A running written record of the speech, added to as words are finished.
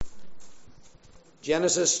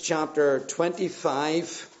Genesis chapter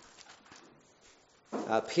 25,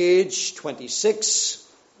 page 26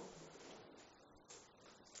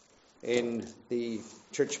 in the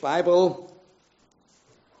Church Bible.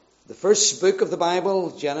 The first book of the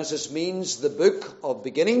Bible, Genesis, means the book of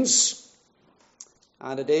beginnings,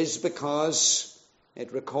 and it is because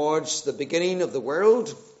it records the beginning of the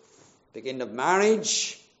world, beginning of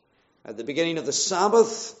marriage, the beginning of the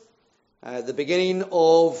Sabbath, the beginning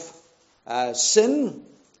of sin,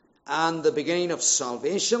 and the beginning of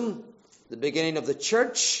salvation, the beginning of the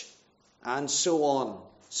church, and so on.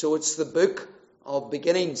 So it's the book of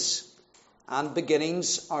beginnings, and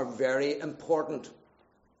beginnings are very important.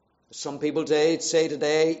 Some people say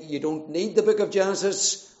today, you don't need the book of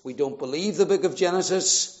Genesis, we don't believe the book of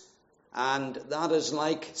Genesis, and that is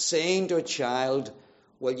like saying to a child,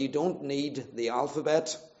 well, you don't need the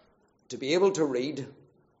alphabet to be able to read.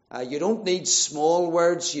 You don't need small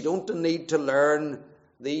words. You don't need to learn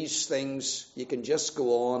these things. You can just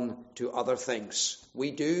go on to other things.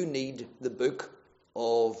 We do need the book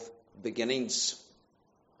of beginnings.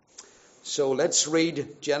 So let's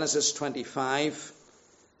read Genesis 25.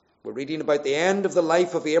 We're reading about the end of the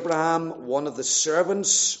life of Abraham, one of the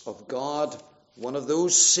servants of God, one of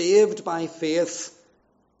those saved by faith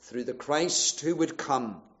through the Christ who would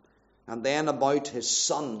come, and then about his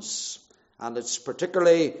sons. And it's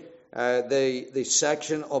particularly the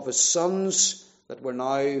section of his sons that we're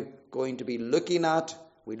now going to be looking at.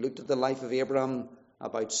 We looked at the life of Abraham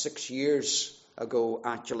about 6 years ago,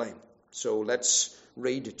 actually. So let's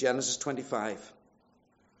read Genesis 25.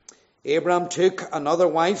 Abraham took another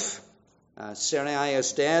wife. Sarai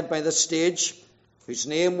is dead by this stage, whose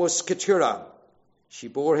name was Keturah. She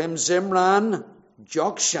bore him Zimran,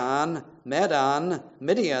 Jokshan, Medan,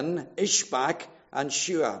 Midian, Ishbak, and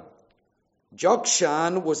Shua.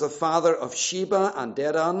 Jokshan was the father of Sheba and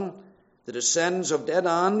Dedan. The descendants of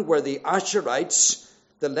Dedan were the Asherites,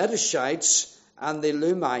 the Letushites, and the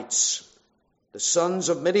Lumites. The sons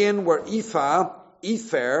of Midian were Ephah,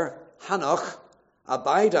 Epher, Hanoch,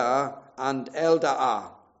 Abida, and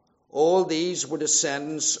Eldaah. All these were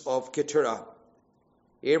descendants of Keturah.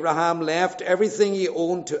 Abraham left everything he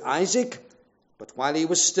owned to Isaac, but while he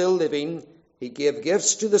was still living, he gave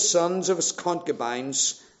gifts to the sons of his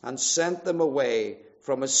concubines and sent them away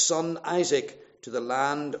from his son Isaac to the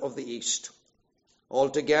land of the east.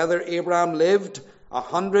 Altogether, Abraham lived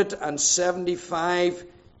 175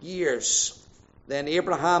 years. Then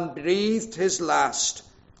Abraham breathed his last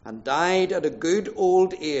and died at a good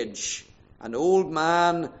old age, an old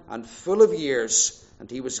man and full of years, and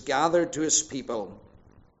he was gathered to his people.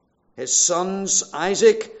 His sons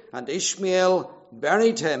Isaac and Ishmael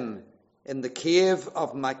buried him in the cave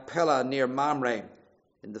of Machpelah near Mamre,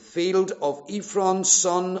 in the field of Ephron,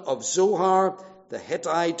 son of Zohar, the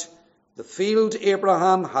Hittite, the field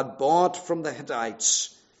Abraham had bought from the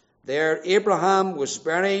Hittites. There Abraham was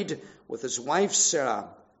buried with his wife Sarah.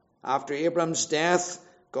 After Abraham's death,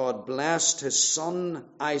 God blessed his son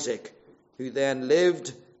Isaac, who then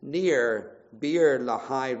lived near Beer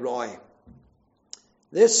Lahai Roi.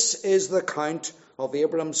 This is the account of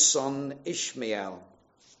Abraham's son Ishmael,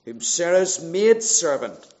 whom Sarah's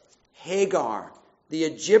maidservant Hagar, the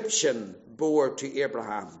Egyptian, bore to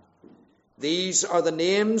Abraham. These are the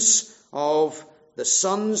names of the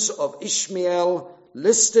sons of Ishmael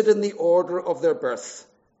listed in the order of their birth.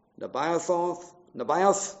 Nebaioth,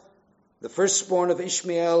 the firstborn of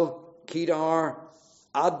Ishmael, Kedar,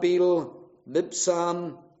 Adbeel,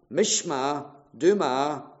 Mibsam, Mishma,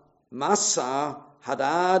 Duma, Massa,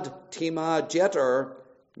 Hadad, Tema, Jeter,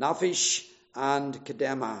 Naphish, and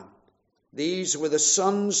Kedemah. These were the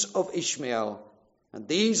sons of Ishmael, and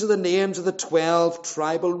these are the names of the 12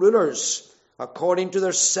 tribal rulers, according to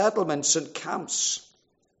their settlements and camps.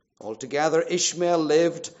 Altogether, Ishmael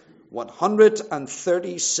lived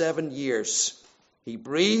 137 years. He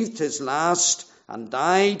breathed his last and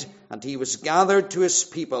died, and he was gathered to his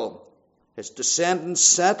people. His descendants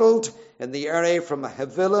settled in the area from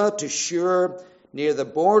Havilah to Shur, near the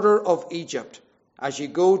border of Egypt, as you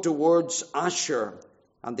go towards Ashur,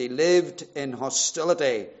 and they lived in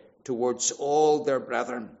hostility towards all their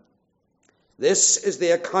brethren. This is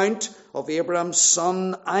the account of Abraham's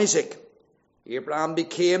son Isaac. Abraham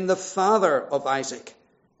became the father of Isaac,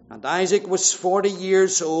 and Isaac was 40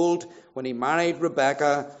 years old when he married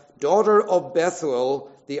Rebekah, daughter of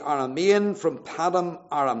Bethuel, the Aramean from Paddan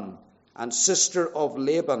Aram, and sister of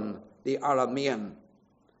Laban, the Aramean.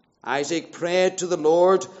 Isaac prayed to the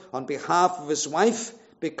Lord on behalf of his wife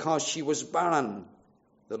because she was barren.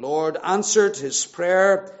 The Lord answered his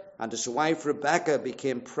prayer, and his wife Rebekah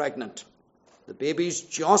became pregnant. The babies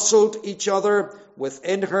jostled each other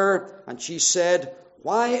within her, and she said,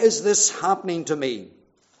 "Why is this happening to me?"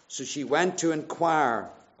 So she went to inquire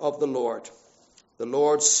of the Lord. The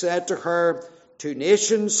Lord said to her, "2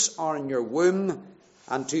 nations are in your womb,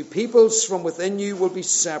 and 2 peoples from within you will be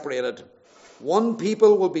separated. One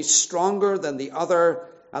people will be stronger than the other,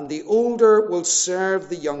 and the older will serve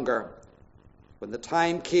the younger." When the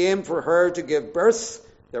time came for her to give birth,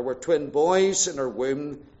 there were twin boys in her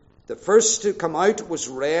womb. The first to come out was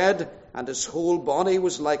red, and his whole body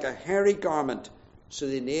was like a hairy garment, so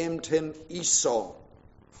they named him Esau.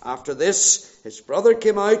 After this, his brother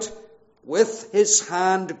came out with his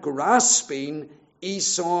hand grasping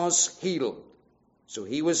Esau's heel. So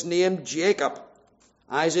he was named Jacob.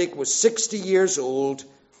 Isaac was 60 years old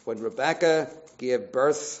when Rebekah gave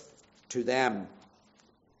birth to them.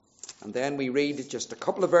 And then we read just a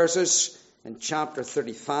couple of verses in chapter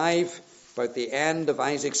 35 about the end of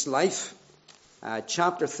Isaac's life.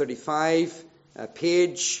 Chapter 35,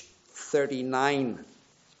 page 39.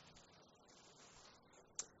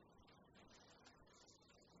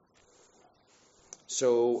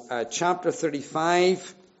 So, chapter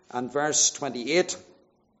 35 and verse 28.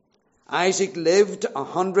 Isaac lived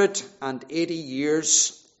 180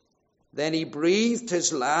 years. Then he breathed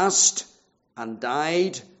his last and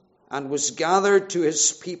died and was gathered to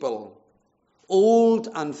his people, old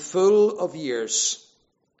and full of years.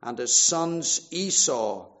 And his sons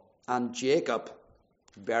Esau and Jacob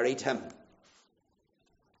buried him.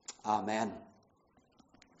 Amen.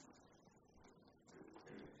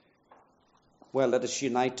 Well, let us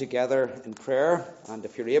unite together in prayer, and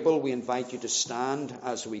if you're able, we invite you to stand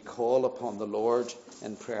as we call upon the Lord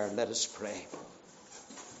in prayer. Let us pray.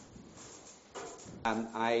 And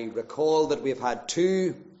I recall that we've had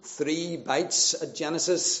 3 bites at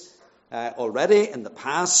Genesis already in the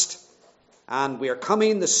past, and we are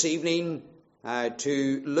coming this evening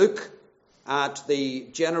to look at the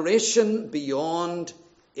generation beyond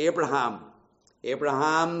Abraham.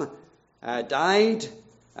 Abraham died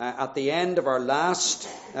at the end of our last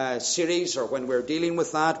series, or when we were dealing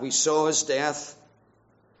with that, we saw his death.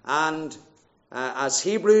 And as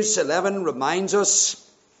Hebrews 11 reminds us,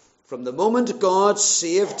 from the moment God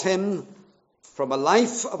saved him from a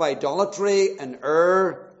life of idolatry in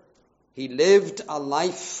Ur, he lived a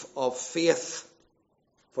life of faith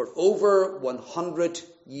for over 100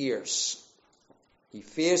 years. He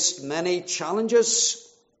faced many challenges,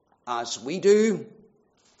 as we do.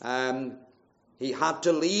 He had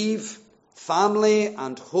to leave family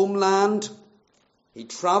and homeland. He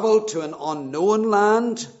traveled to an unknown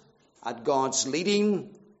land at God's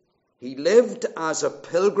leading. He lived as a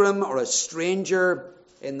pilgrim or a stranger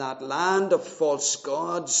in that land of false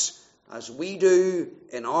gods, as we do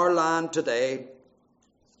in our land today.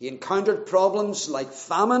 He encountered problems like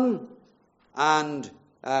famine and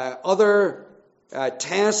other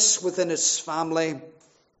tests within his family.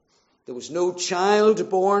 There was no child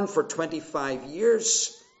born for 25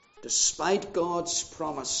 years, despite God's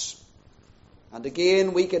promise. And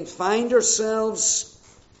again, we can find ourselves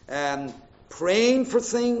praying for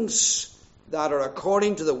things that are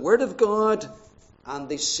according to the Word of God, and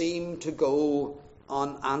they seem to go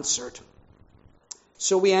unanswered.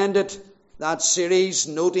 So we ended that series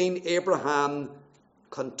noting Abraham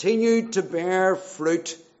continued to bear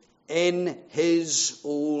fruit in his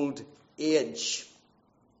old age,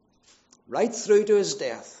 right through to his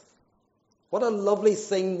death. What a lovely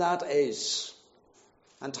thing that is,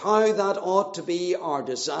 and how that ought to be our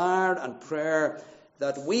desire and prayer,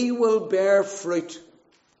 that we will bear fruit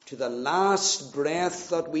to the last breath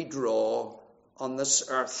that we draw on this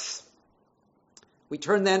earth. We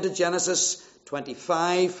turn then to Genesis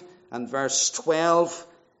 25 and verse 12,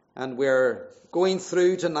 and we're going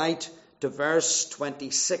through tonight to verse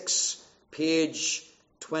 26, page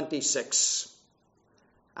 26.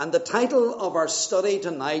 And the title of our study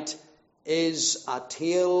tonight is A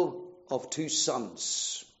Tale of Two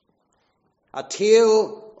Sons. A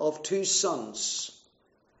Tale of Two Sons.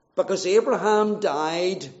 Because Abraham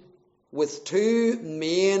died with 2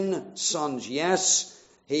 main sons. Yes,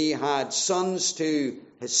 he had sons to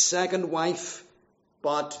his second wife,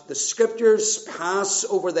 but the scriptures pass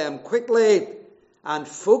over them quickly and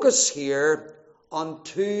focus here on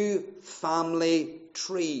 2 family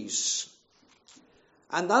trees.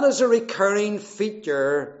 And that is a recurring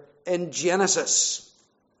feature in Genesis.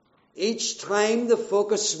 Each time the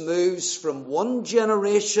focus moves from one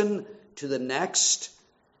generation to the next,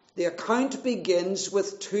 the account begins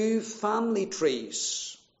with 2 family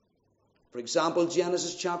trees. For example,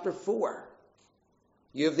 Genesis chapter 4.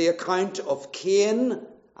 You have the account of Cain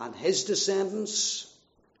and his descendants,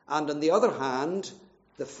 and on the other hand,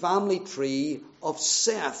 the family tree of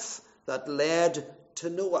Seth that led to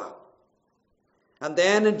Noah. And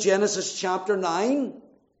then in Genesis chapter 9,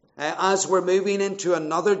 as we're moving into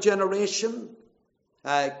another generation,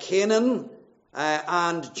 Canaan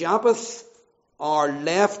and Japheth are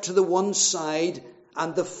left to the one side,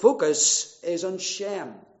 and the focus is on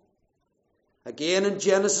Shem. Again in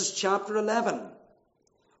Genesis chapter 11,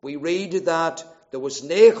 we read that there was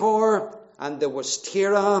Nahor, and there was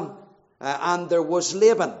Terah, and there was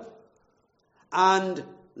Laban. And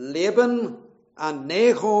Laban and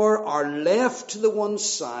Nahor are left to the one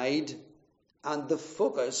side, and the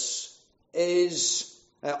focus is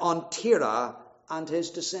on Terah and his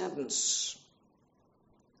descendants.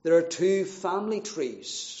 There are two family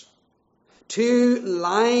trees, two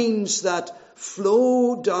lines that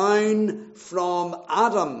flow down from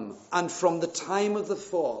Adam and from the time of the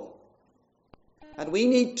fall. And we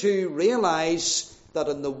need to realize that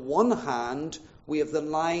on the one hand, we have the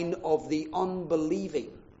line of the unbelieving,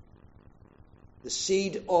 the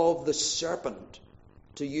seed of the serpent,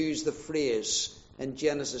 to use the phrase in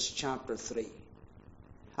Genesis chapter 3.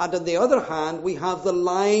 And on the other hand, we have the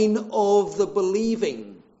line of the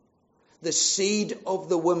believing, the seed of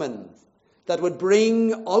the woman, that would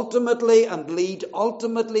bring ultimately and lead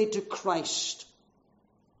ultimately to Christ,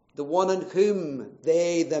 the one in whom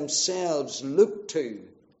they themselves look to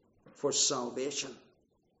for salvation.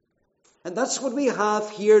 And that's what we have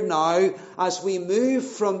here now as we move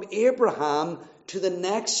from Abraham to the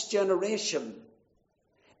next generation.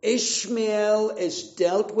 Ishmael is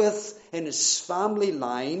dealt with in his family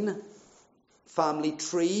line, family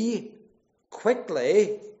tree,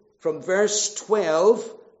 quickly from verse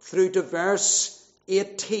 12 through to verse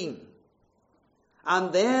 18.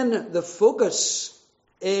 And then the focus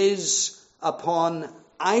is upon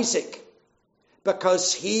Isaac,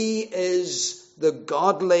 because he is the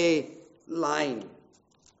godly line.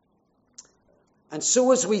 And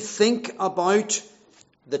so as we think about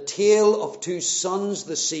the tale of two sons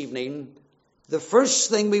this evening, the first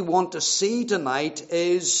thing we want to see tonight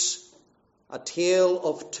is a tale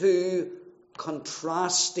of two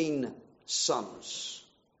contrasting sons.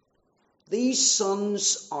 These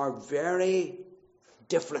sons are very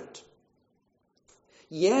different.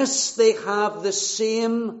 Yes, they have the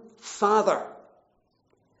same father,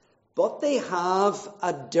 but they have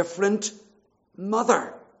a different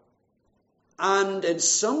mother. And in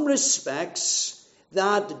some respects,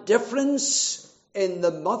 that difference in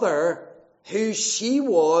the mother, who she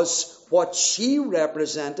was, what she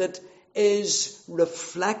represented, is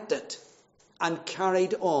reflected and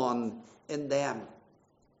carried on in them.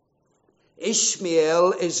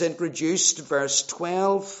 Ishmael is introduced, verse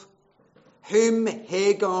 12, whom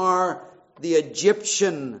Hagar, the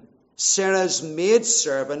Egyptian, Sarah's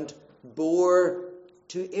maidservant, bore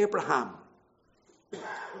to Abraham.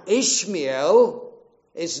 Ishmael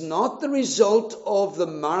is not the result of the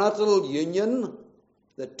marital union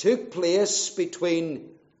that took place between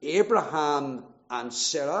Abraham and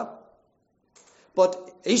Sarah,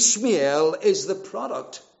 but Ishmael is the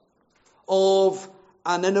product of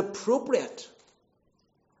an inappropriate,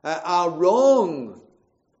 a wrong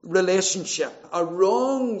relationship, a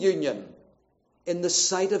wrong union in the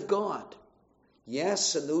sight of God.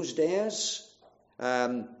 Yes, in those days,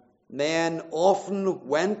 men often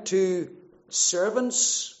went to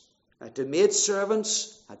servants, to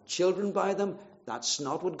maidservants, had children by them. That's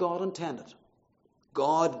not what God intended.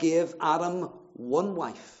 God gave Adam one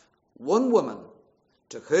wife, one woman,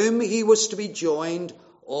 to whom he was to be joined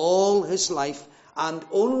all his life, and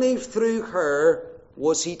only through her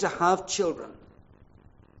was he to have children.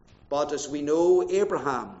 But as we know,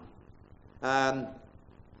 Abraham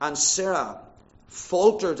and Sarah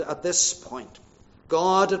faltered at this point.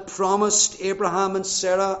 God had promised Abraham and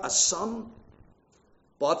Sarah a son,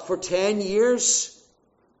 but for 10 years,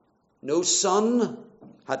 no son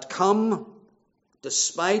had come.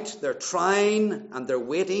 Despite their trying and their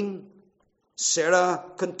waiting, Sarah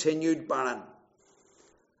continued barren.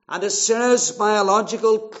 And as Sarah's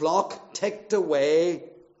biological clock ticked away,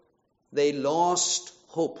 they lost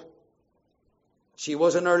hope. She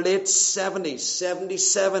was in her late 70s,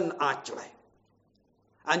 77 actually.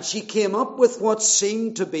 And she came up with what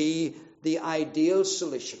seemed to be the ideal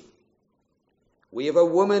solution. We have a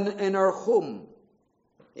woman in our home.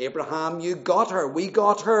 Abraham, you got her. We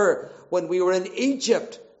got her when we were in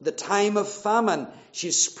Egypt, the time of famine.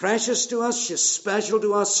 She's precious to us. She's special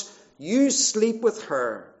to us. You sleep with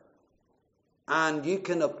her, and you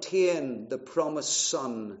can obtain the promised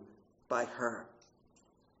son by her.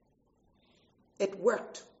 It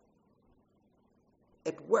worked.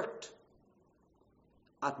 It worked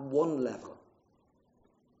at one level,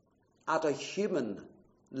 at a human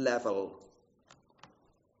level,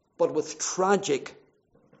 but with tragic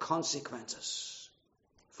consequences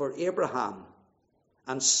for Abraham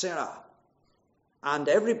and Sarah and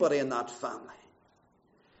everybody in that family.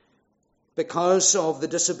 Because of the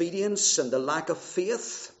disobedience and the lack of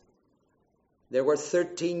faith, there were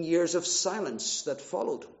 13 years of silence that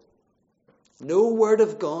followed. No word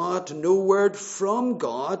of God, no word from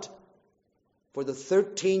God for the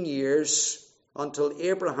 13 years until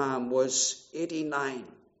Abraham was 89.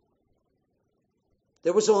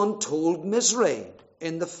 There was untold misery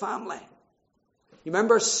in the family. You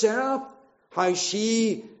remember Sarah, how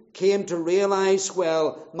she came to realize,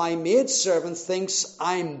 well, my maidservant thinks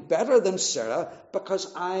I'm better than Sarah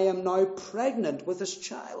because I am now pregnant with his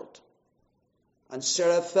child. And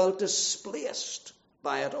Sarah felt displaced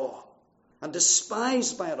by it all and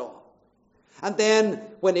despised by it all. And then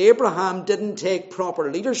when Abraham didn't take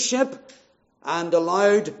proper leadership and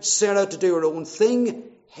allowed Sarah to do her own thing,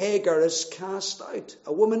 Hagar is cast out,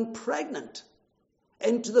 a woman pregnant,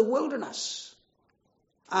 into the wilderness.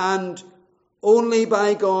 And only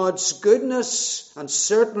by God's goodness and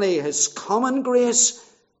certainly his common grace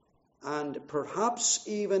and perhaps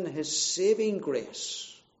even his saving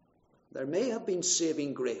grace. There may have been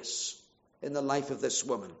saving grace in the life of this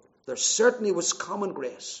woman. There certainly was common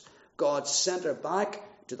grace. God sent her back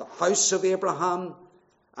to the house of Abraham,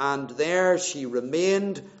 and there she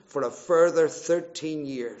remained for a further 13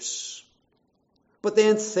 years. But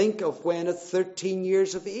then think of when at 13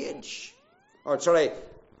 years of age,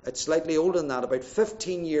 it's slightly older than that, about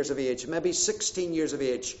 15 years of age, maybe 16 years of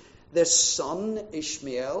age, this son,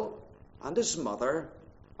 Ishmael, and his mother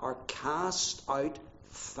are cast out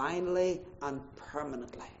finally and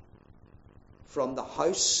permanently from the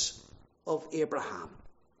house of Abraham.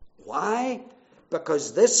 Why?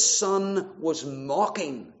 Because this son was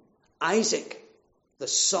mocking Isaac, the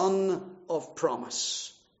son of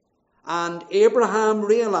promise. And Abraham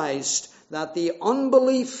realized that the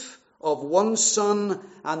unbelief of one son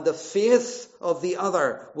and the faith of the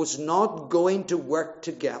other was not going to work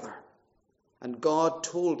together. And God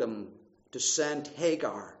told him to send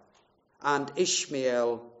Hagar and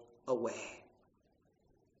Ishmael away.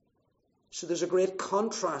 So there's a great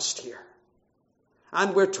contrast here.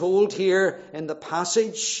 And we're told here in the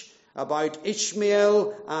passage about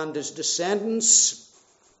Ishmael and his descendants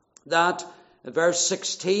that verse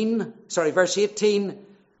 18,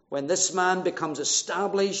 when this man becomes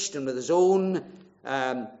established and with his own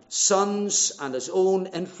sons and his own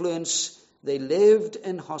influence, they lived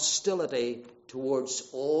in hostility towards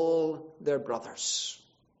all their brothers.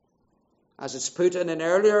 As it's put in an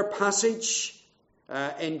earlier passage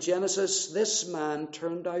in Genesis, this man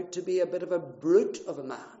turned out to be a bit of a brute of a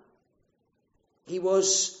man. He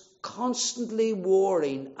was constantly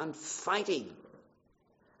warring and fighting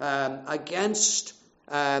against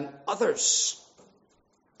others.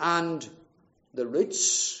 And the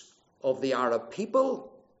roots of the Arab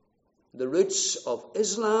people, the roots of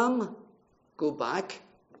Islam, go back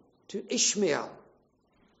to Ishmael.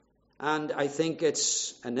 And I think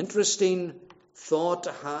it's an interesting thought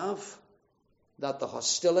to have that the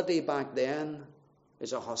hostility back then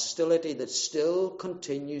is a hostility that still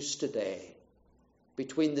continues today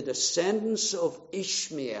between the descendants of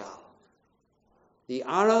Ishmael, the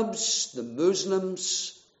Arabs, the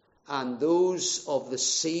Muslims, and those of the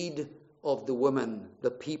seed of the woman,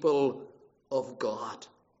 the people of God.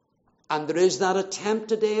 And there is that attempt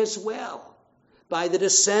today as well by the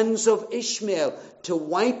descendants of Ishmael to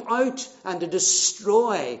wipe out and to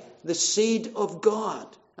destroy the seed of God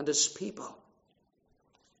and his people.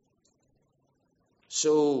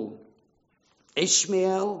 So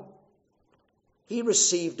Ishmael, he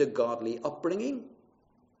received a godly upbringing.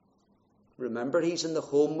 Remember, he's in the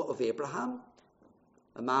home of Abraham,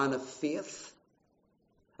 a man of faith,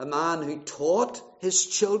 a man who taught his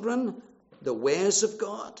children the ways of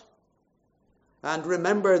God. And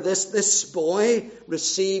remember, this boy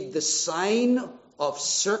received the sign of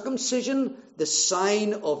circumcision, the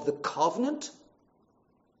sign of the covenant.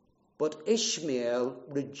 But Ishmael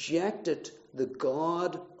rejected the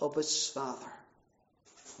God of his father,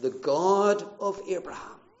 the God of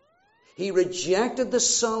Abraham. He rejected the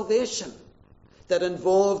salvation that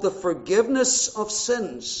involved the forgiveness of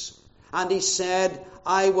sins. And he said,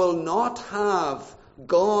 I will not have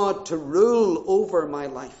God to rule over my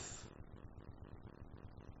life.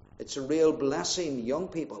 It's a real blessing, young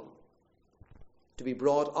people, to be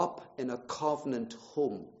brought up in a covenant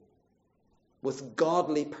home with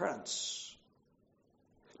godly parents,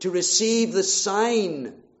 to receive the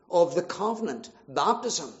sign of the covenant,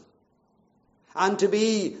 baptism, and to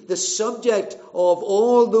be the subject of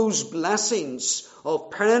all those blessings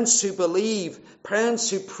of parents who believe, parents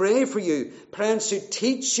who pray for you, parents who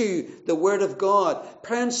teach you the Word of God,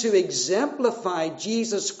 parents who exemplify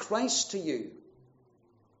Jesus Christ to you.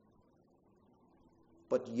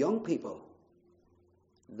 But young people,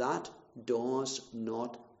 that does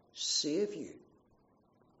not save you.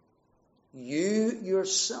 You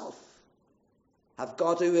yourself have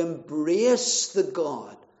got to embrace the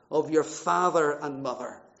God of your father and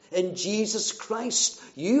mother. In Jesus Christ,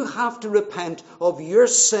 you have to repent of your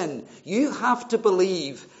sin. You have to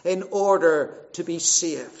believe in order to be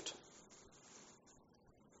saved.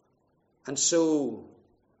 And so,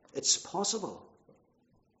 it's possible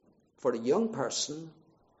for a young person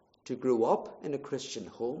to grow up in a Christian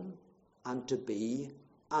home and to be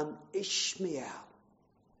an Ishmael.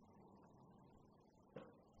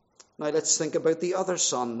 Now let's think about the other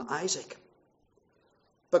son, Isaac.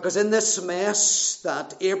 Because in this mess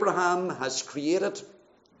that Abraham has created,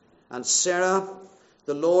 and Sarah,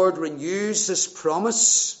 the Lord renews his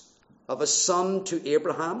promise of a son to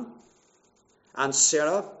Abraham and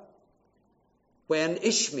Sarah when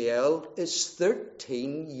Ishmael is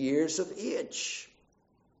 13 years of age.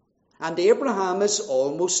 And Abraham is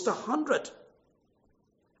almost 100.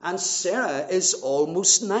 And Sarah is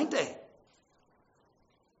almost 90.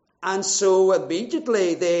 And so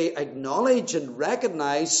immediately they acknowledge and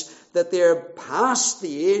recognize that they're past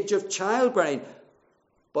the age of childbearing.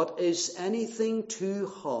 But is anything too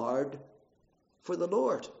hard for the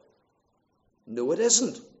Lord? No, it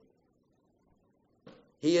isn't.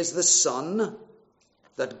 He is the son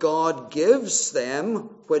that God gives them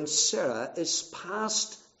when Sarah is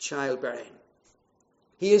past childbearing.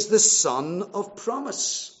 He is the son of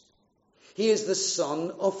promise. He is the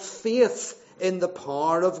son of faith in the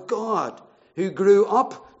power of God, who grew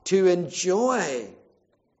up to enjoy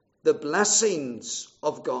the blessings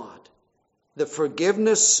of God, the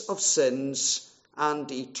forgiveness of sins,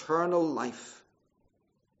 and eternal life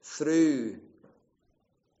through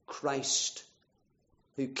Christ,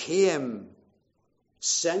 who came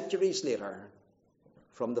centuries later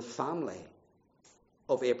from the family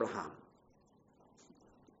of Abraham.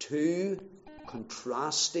 Two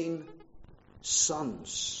contrasting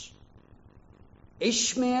sons.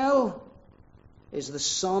 Ishmael is the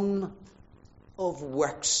son of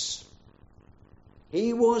works.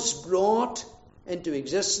 He was brought into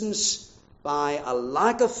existence by a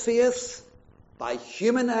lack of faith, by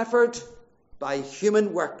human effort, by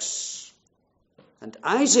human works. And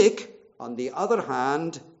Isaac, on the other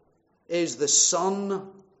hand, is the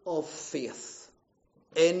son of faith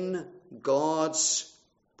in God's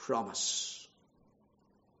promise.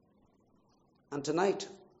 And tonight,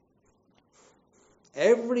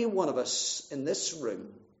 every one of us in this room,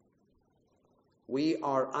 we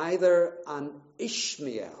are either an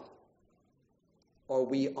Ishmael or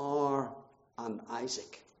we are an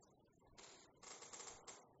Isaac.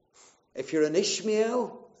 If you're an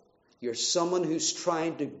Ishmael, you're someone who's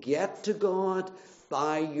trying to get to God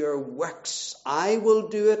by your works. I will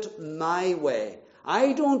do it my way.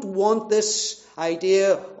 I don't want this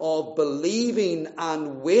idea of believing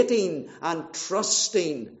and waiting and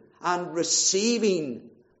trusting and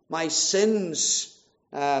receiving my sins,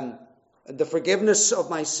 the forgiveness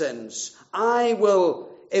of my sins. I will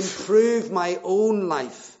improve my own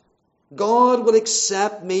life. God will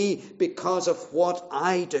accept me because of what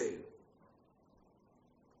I do.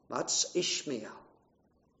 That's Ishmael.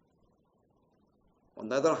 On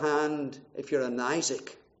the other hand, if you're an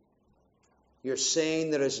Isaac, you're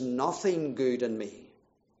saying there is nothing good in me.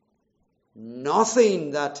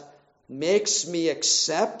 Nothing that makes me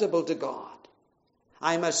acceptable to God.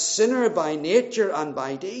 I'm a sinner by nature and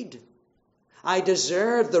by deed. I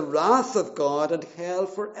deserve the wrath of God and hell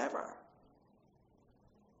forever.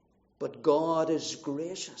 But God is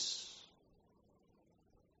gracious.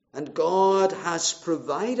 And God has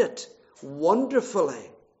provided wonderfully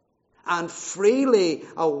and freely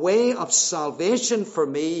a way of salvation for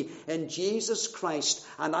me in Jesus Christ.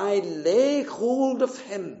 And I lay hold of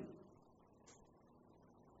him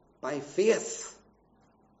by faith.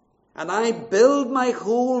 And I build my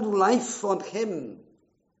whole life on him,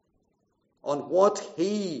 on what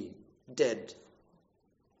he did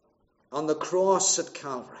on the cross at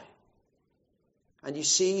Calvary. And you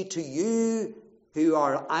see, to you who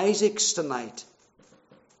are Isaacs tonight,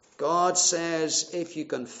 God says, if you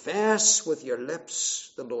confess with your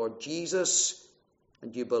lips the Lord Jesus,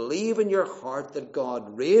 and you believe in your heart that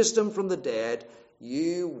God raised him from the dead,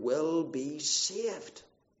 you will be saved.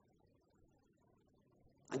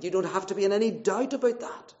 And you don't have to be in any doubt about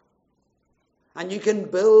that. And you can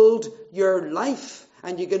build your life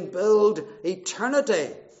And you can build eternity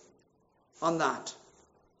on that.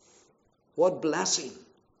 What blessing,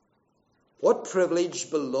 what privilege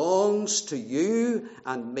belongs to you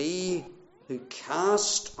and me who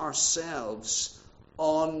cast ourselves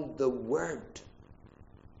on the Word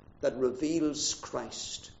that reveals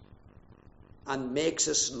Christ and makes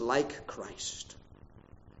us like Christ.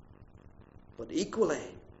 But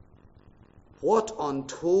equally, what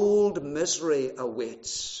untold misery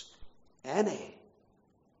awaits any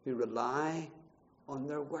who rely on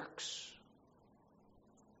their works.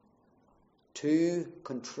 Two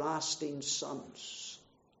contrasting sons,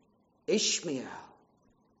 Ishmael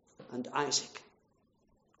and Isaac.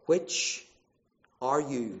 Which are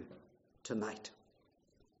you tonight?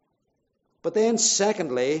 But then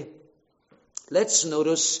secondly, let's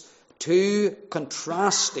notice two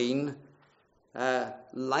contrasting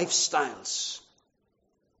lifestyles.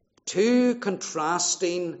 Two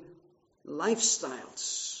contrasting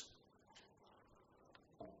lifestyles.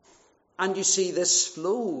 And you see, this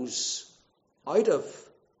flows out of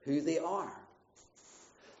who they are.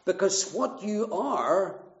 Because what you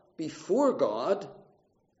are before God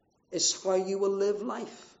is how you will live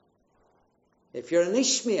life. If you're an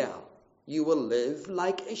Ishmael, you will live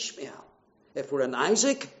like Ishmael. If we're an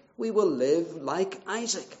Isaac, we will live like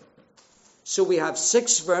Isaac. So we have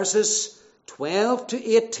 6 verses, 12 to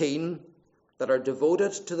 18, that are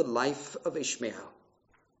devoted to the life of Ishmael.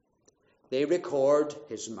 They record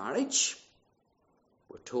his marriage.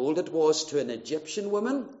 We're told it was to an Egyptian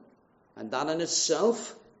woman, and that in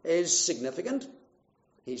itself is significant.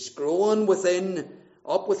 He's grown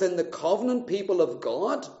up within the covenant people of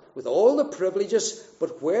God with all the privileges,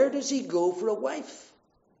 but where does he go for a wife?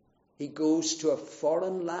 He goes to a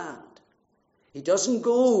foreign land. He doesn't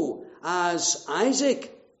go as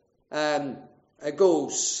Isaac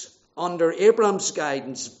goes under Abraham's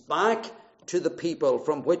guidance back to the people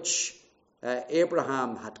from which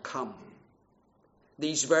Abraham had come.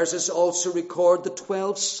 These verses also record the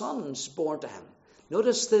 12 sons born to him.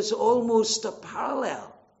 Notice there's almost a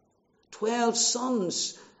parallel. 12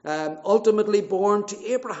 sons ultimately born to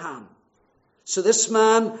Abraham. So this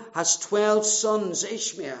man has 12 sons,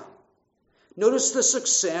 Ishmael. Notice the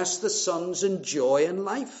success the sons enjoy in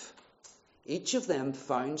life. Each of them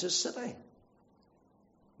founds a city.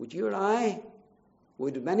 Would you or I,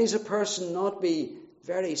 would many a person not be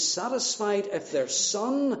very satisfied if their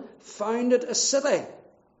son founded a city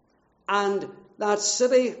and that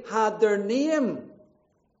city had their name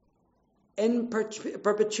in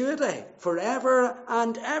perpetuity, forever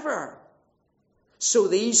and ever? So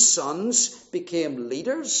these sons became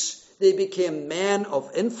leaders. They became men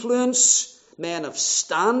of influence, men of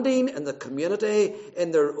standing in the community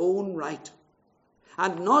in their own right.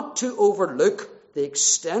 And not to overlook the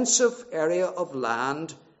extensive area of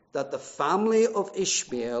land that the family of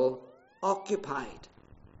Ishmael occupied.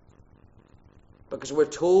 Because we're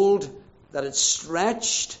told that it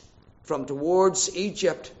stretched from towards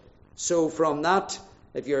Egypt. So from that,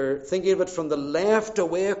 if you're thinking of it from the left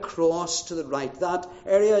away across to the right, that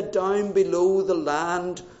area down below the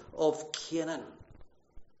land of Canaan.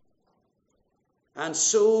 And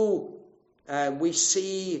so we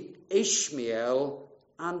see Ishmael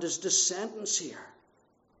and his descendants here.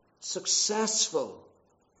 Successful,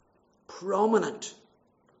 prominent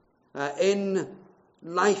in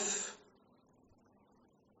life.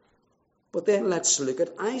 But then let's look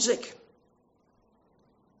at Isaac.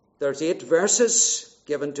 There's 8 verses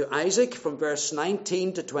given to Isaac from verse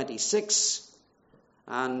 19 to 26.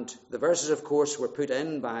 And the verses, of course, were put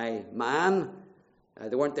in by man.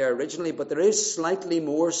 They weren't there originally, but there is slightly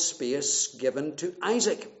more space given to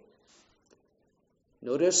Isaac.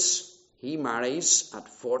 Notice he marries at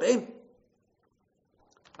 40.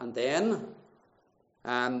 And then,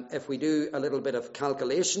 if we do a little bit of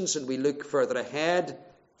calculations and we look further ahead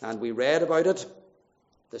and we read about it,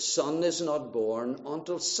 the son is not born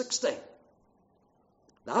until 60.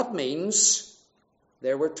 That means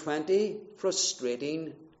there were 20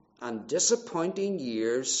 frustrating and disappointing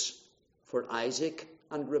years for Isaac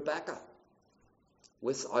and Rebekah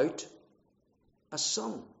without a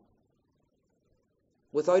son.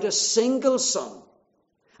 Without a single son.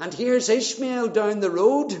 And here's Ishmael down the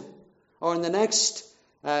road or in the next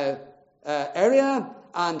area,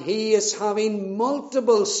 and he is having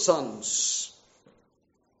multiple sons.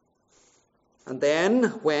 And then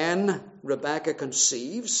when Rebekah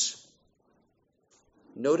conceives,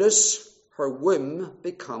 notice her womb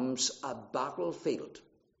becomes a battlefield.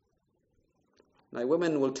 Now,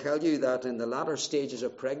 women will tell you that in the latter stages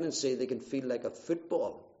of pregnancy, they can feel like a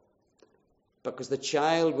football because the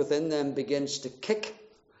child within them begins to kick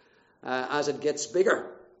as it gets bigger.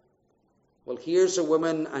 Well, here's a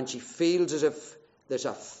woman and she feels as if there's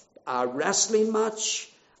a wrestling match,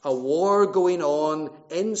 a war going on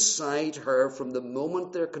inside her from the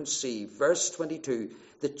moment they're conceived. Verse 22,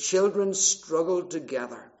 the children struggled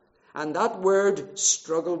together. And that word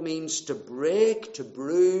struggle means to break, to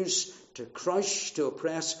bruise, to crush, to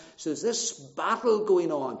oppress. So there's this battle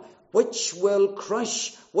going on. Which will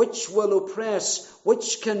crush? Which will oppress?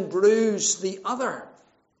 Which can bruise the other?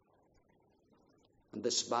 And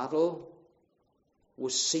this battle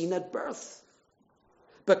was seen at birth.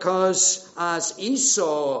 Because as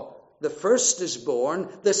Esau, the first, is born,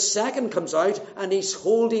 the second comes out and he's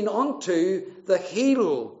holding on to the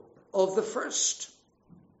heel of the first.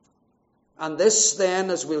 And this then,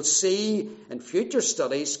 as we'll see in future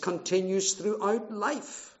studies, continues throughout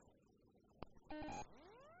life.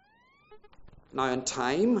 Now in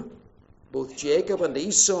time, both Jacob and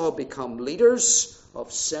Esau become leaders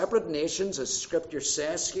of separate nations, as Scripture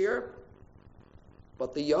says here,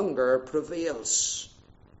 but the younger prevails.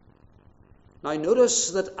 Now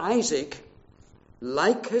notice that Isaac,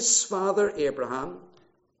 like his father Abraham,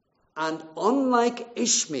 and unlike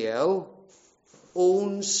Ishmael,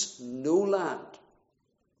 owns no land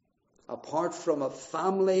apart from a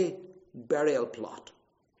family burial plot.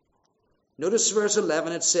 Notice verse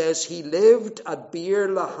 11, it says, he lived at Beer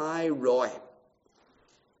Lahai Roi,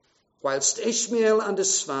 whilst Ishmael and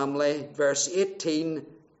his family, verse 18,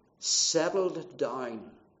 settled down.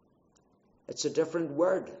 It's a different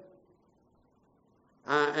word.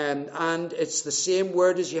 And it's the same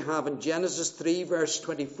word as you have in Genesis 3, verse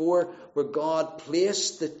 24, where God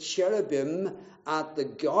placed the cherubim at the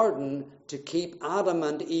garden to keep Adam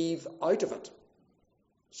and Eve out of it.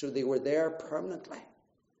 So they were there permanently.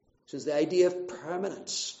 So it's the idea of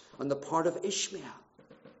permanence on the part of Ishmael.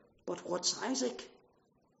 But what's Isaac?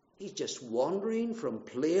 He's just wandering from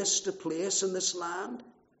place to place in this land.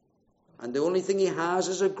 And the only thing he has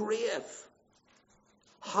is a grave.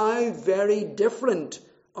 How very different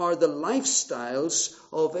are the lifestyles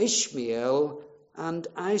of Ishmael and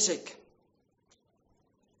Isaac.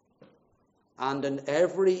 And in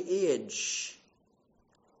every age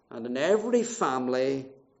and in every family,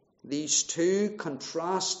 these two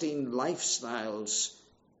contrasting lifestyles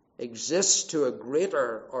exist to a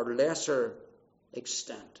greater or lesser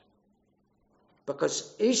extent.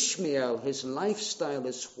 Because Ishmael, his lifestyle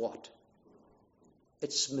is what?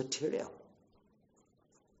 It's material.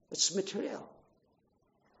 It's material.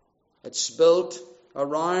 It's built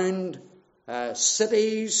around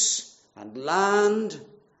cities and land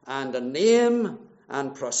and a name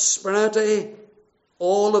and prosperity,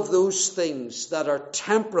 all of those things that are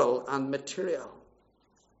temporal and material.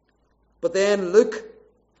 But then look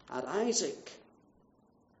at Isaac.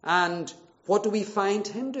 And what do we find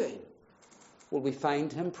him doing? Well, we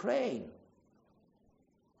find him praying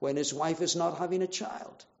when his wife is not having a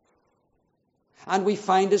child. And we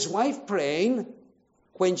find his wife praying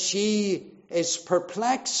when she is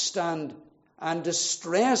perplexed and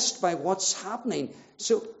distressed by what's happening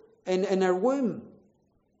so in her womb.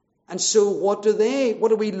 And so what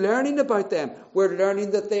are we learning about them? We're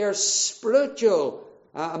learning that they are spiritual,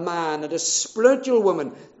 a man and a spiritual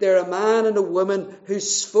woman. They're a man and a woman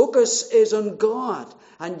whose focus is on God.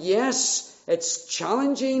 And yes, it's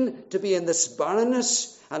challenging to be in this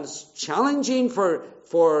barrenness, and it's challenging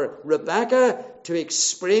for Rebecca to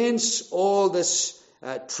experience all this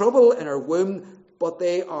trouble in her womb, but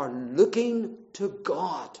they are looking to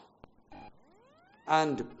God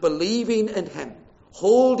and believing in him,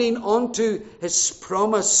 holding on to his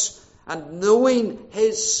promise and knowing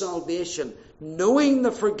his salvation, knowing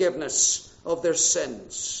the forgiveness of their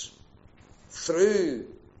sins through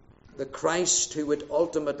the Christ who would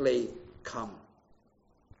ultimately come.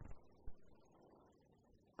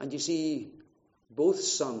 And you see, both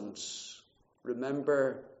sons,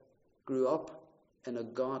 remember, grew up in a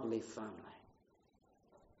godly family.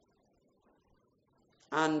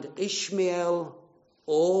 And Ishmael,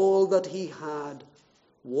 all that he had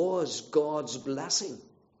was God's blessing.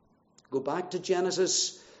 Go back to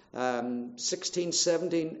Genesis 16,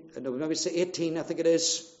 17, no, maybe say 18, I think it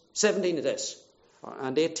is. 17 it is,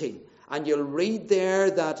 and 18. And you'll read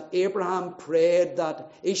there that Abraham prayed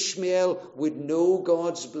that Ishmael would know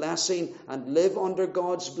God's blessing and live under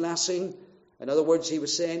God's blessing. In other words, he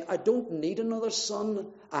was saying, I don't need another son.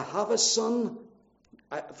 I have a son.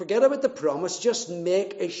 Forget about the promise. Just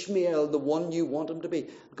make Ishmael the one you want him to be.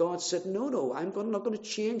 God said, no, I'm not going to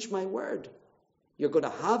change my word. You're going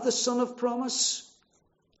to have the son of promise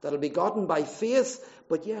that'll be gotten by faith.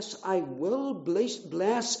 But yes, I will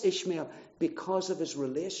bless Ishmael because of his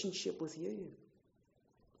relationship with you.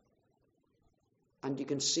 And you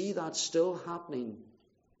can see that still happening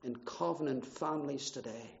in covenant families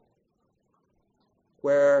today,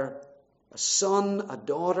 where a son, a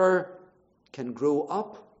daughter can grow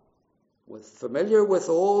up familiar with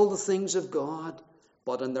all the things of God,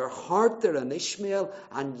 but in their heart they're an Ishmael,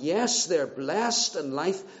 and yes, they're blessed in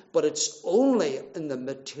life, but it's only in the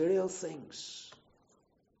material things.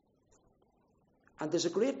 And there's a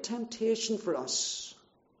great temptation for us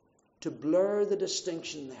to blur the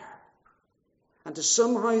distinction there, and to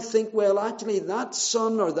somehow think, well, actually that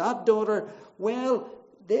son or that daughter, well,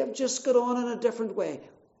 they've just got on in a different way.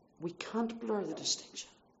 We can't blur the distinction.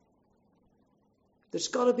 There's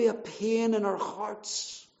got to be a pain in our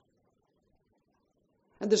hearts.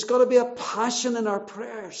 And there's got to be a passion in our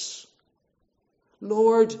prayers.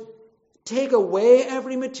 Lord, take away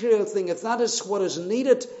every material thing, if that is what is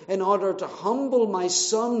needed in order to humble my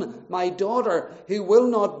son, my daughter, who will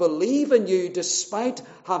not believe in you despite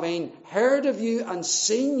having heard of you and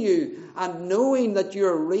seen you and knowing that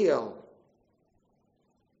you're real.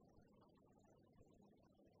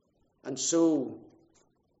 And so,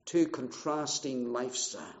 two contrasting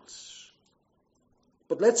lifestyles.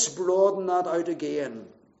 But let's broaden that out again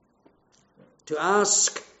to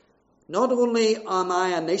ask, not only am I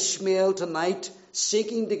an Ishmael tonight,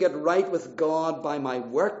 seeking to get right with God by my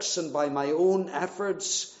works and by my own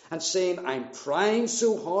efforts, and saying I'm trying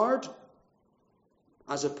so hard,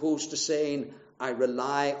 as opposed to saying I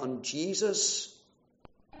rely on Jesus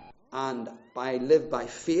and I live by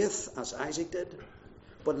faith as Isaac did.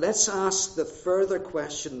 But let's ask the further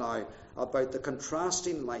question now about the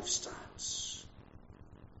contrasting lifestyles.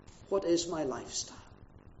 What is my lifestyle?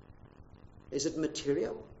 Is it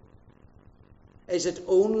material? Is it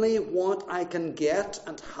only what I can get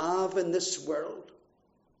and have in this world?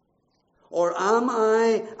 Or am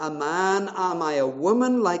I a man, am I a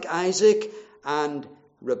woman like Isaac and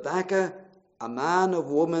Rebekah, a man or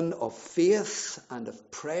woman of faith and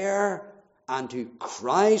of prayer, and who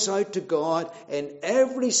cries out to God in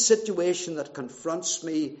every situation that confronts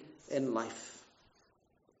me in life?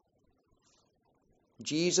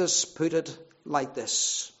 Jesus put it like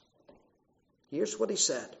this. Here's what he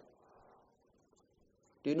said.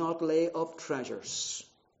 Do not lay up treasures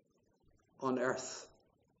on earth.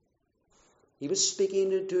 He was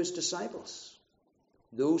speaking to his disciples,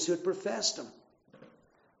 those who had professed him.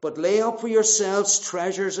 But lay up for yourselves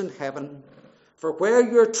treasures in heaven, for where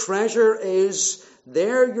your treasure is,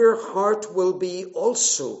 there your heart will be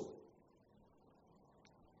also.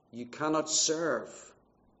 You cannot serve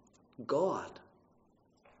God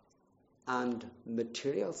and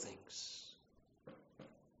material things.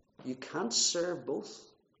 You can't serve both.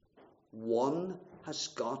 One has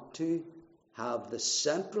got to have the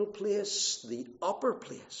central place, the upper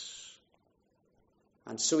place.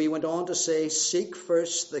 And so he went on to say, seek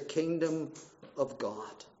first the kingdom of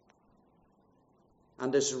God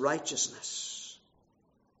and his righteousness.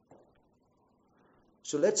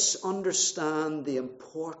 So let's understand the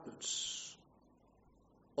importance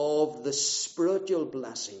of the spiritual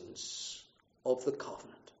blessings of the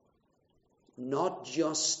covenant, not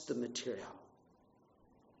just the material.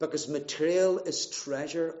 Because material is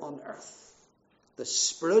treasure on earth. The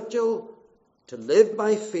spiritual, to live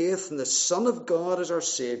by faith in the Son of God as our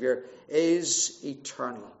Saviour, is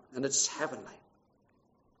eternal and it's heavenly.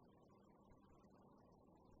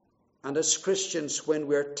 And as Christians, when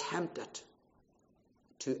we're tempted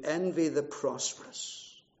to envy the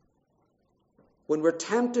prosperous, when we're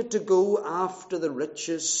tempted to go after the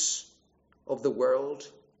riches of the world,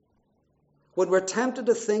 when we're tempted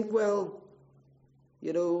to think, well,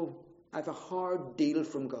 you know, I have a hard deal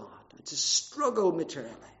from God. It's a struggle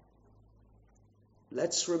materially.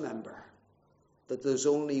 Let's remember that there's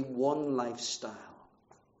only one lifestyle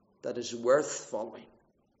that is worth following.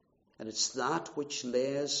 And it's that which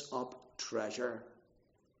lays up treasure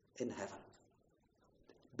in heaven.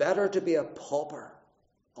 Better to be a pauper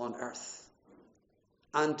on earth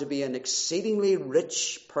and to be an exceedingly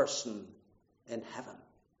rich person in heaven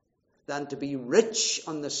than to be rich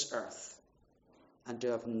on this earth and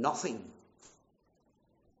to have nothing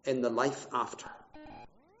in the life after.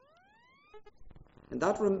 And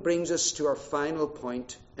that brings us to our final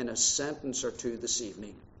point in a sentence or two this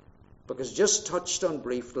evening, because just touched on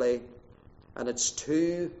briefly, and it's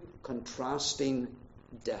two contrasting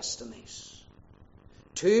destinies.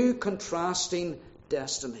 Two contrasting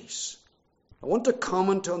destinies. I want to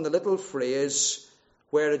comment on the little phrase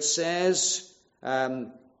where it says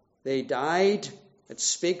they died. It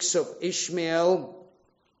speaks of Ishmael,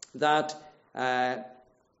 that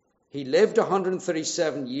he lived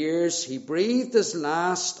 137 years. He breathed his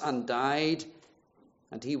last and died,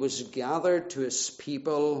 and he was gathered to his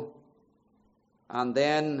people. And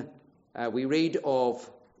then we read of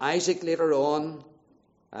Isaac later on,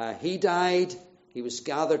 he died, he was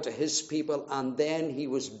gathered to his people, and then he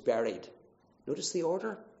was buried. Notice the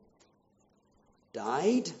order.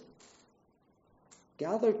 Died,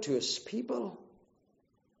 gathered to his people,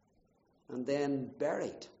 and then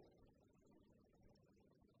buried.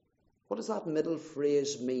 What does that middle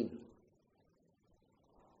phrase mean?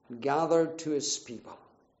 Gathered to his people.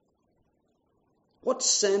 What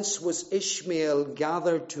sense was Ishmael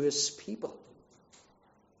gathered to his people?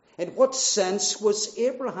 In what sense was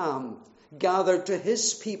Abraham gathered to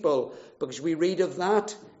his people? Because we read of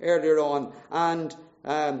that earlier on. And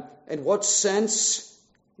in what sense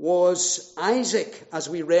was Isaac, as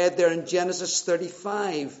we read there in Genesis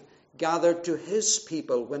 35, gathered to his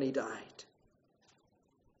people when he died?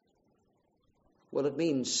 Well, it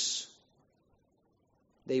means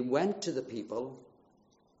they went to the people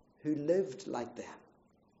who lived like them.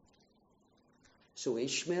 So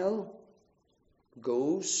Ishmael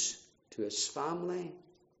goes to his family,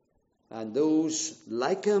 and those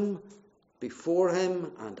like him, before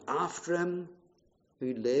him and after him,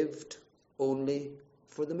 who lived only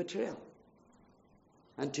for the material,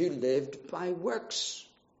 and who lived by works.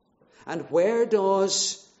 And where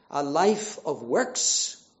does a life of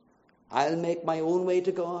works, I'll make my own way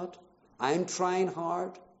to God, I'm trying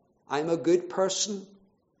hard, I'm a good person,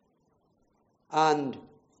 and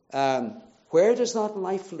where does that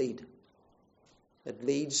life lead? It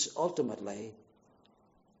leads ultimately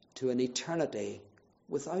to an eternity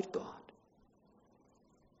without God.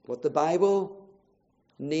 What the Bible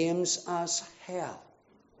names as hell.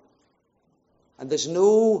 And there's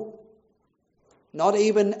not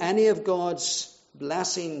even any of God's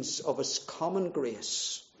blessings of his common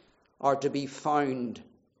grace are to be found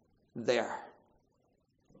there.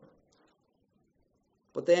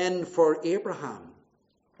 But then for Abraham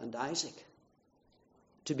and Isaac,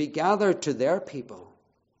 to be gathered to their people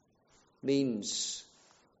means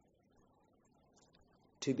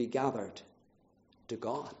to be gathered to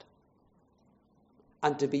God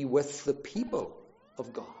and to be with the people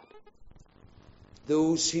of God,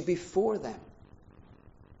 those who before them,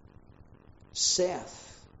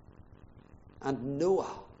 Seth and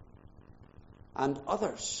Noah and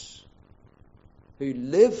others who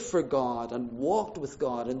lived for God and walked with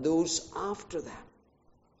God, and those after them,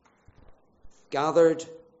 gathered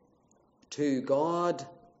to God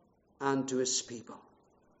and to his people.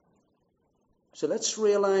 So let's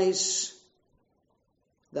realize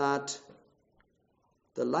that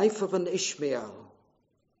the life of an Ishmael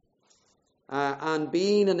and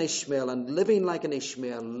being an Ishmael and living like an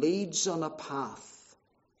Ishmael leads on a path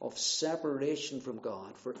of separation from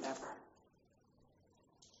God forever.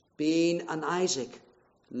 Being an Isaac,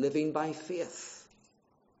 living by faith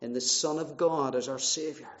in the Son of God as our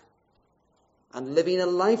Saviour, and living a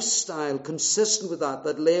lifestyle consistent with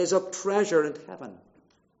that lays up treasure in heaven.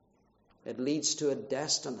 It leads to a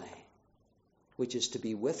destiny which is to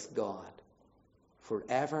be with God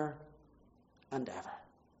forever and ever.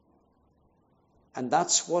 And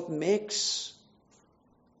that's what makes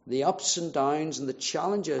the ups and downs and the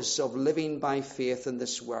challenges of living by faith in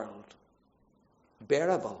this world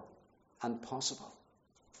bearable and possible.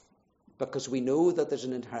 Because we know that there's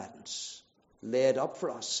an inheritance laid up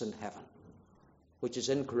for us in heaven, which is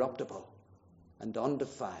incorruptible and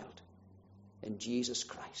undefiled in Jesus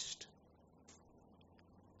Christ.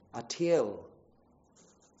 A tale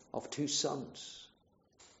of two sons,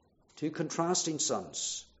 two contrasting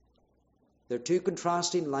sons. They're two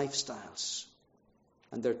contrasting lifestyles,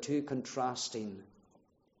 and they're two contrasting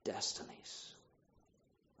destinies.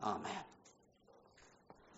 Amen.